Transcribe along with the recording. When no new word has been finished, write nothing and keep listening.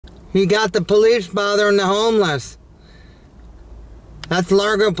You got the police bothering the homeless. That's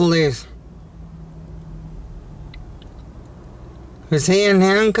Largo police. Is he in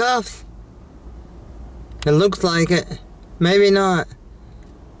handcuffs? It looks like it. Maybe not.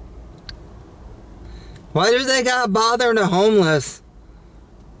 Why do they gotta bother the homeless?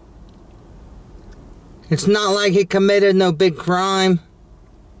 It's not like he committed no big crime.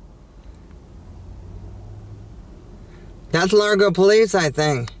 That's Largo police, I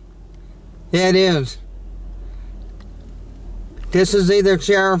think. Yeah, it is. This is either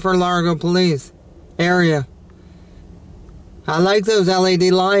sheriff or Largo police area. I like those LED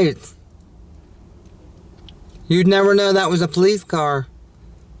lights. You'd never know that was a police car.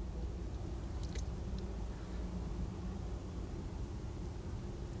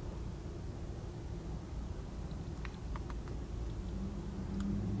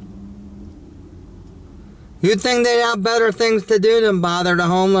 You'd think they'd have better things to do than bother the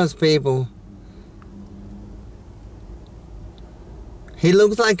homeless people. He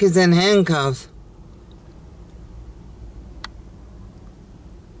looks like he's in handcuffs.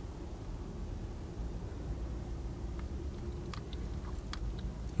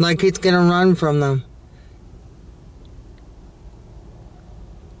 Like he's gonna run from them.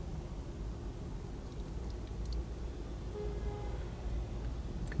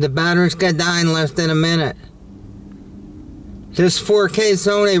 The battery's gonna die in less than a minute. This 4K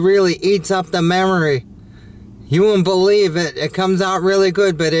Sony really eats up the memory. You wouldn't believe it. It comes out really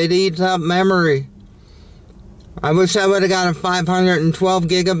good, but it eats up memory. I wish I would have got a 512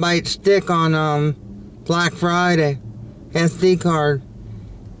 gigabyte stick on Black Friday. SD card.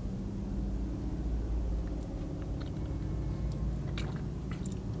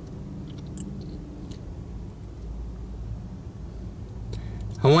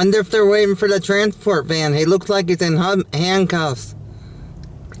 I wonder if they're waiting for the transport van. He looks like he's in handcuffs.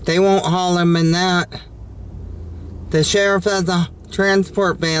 They won't haul him in that. The sheriff has a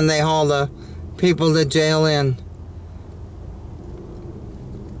transport van they haul the people to jail in.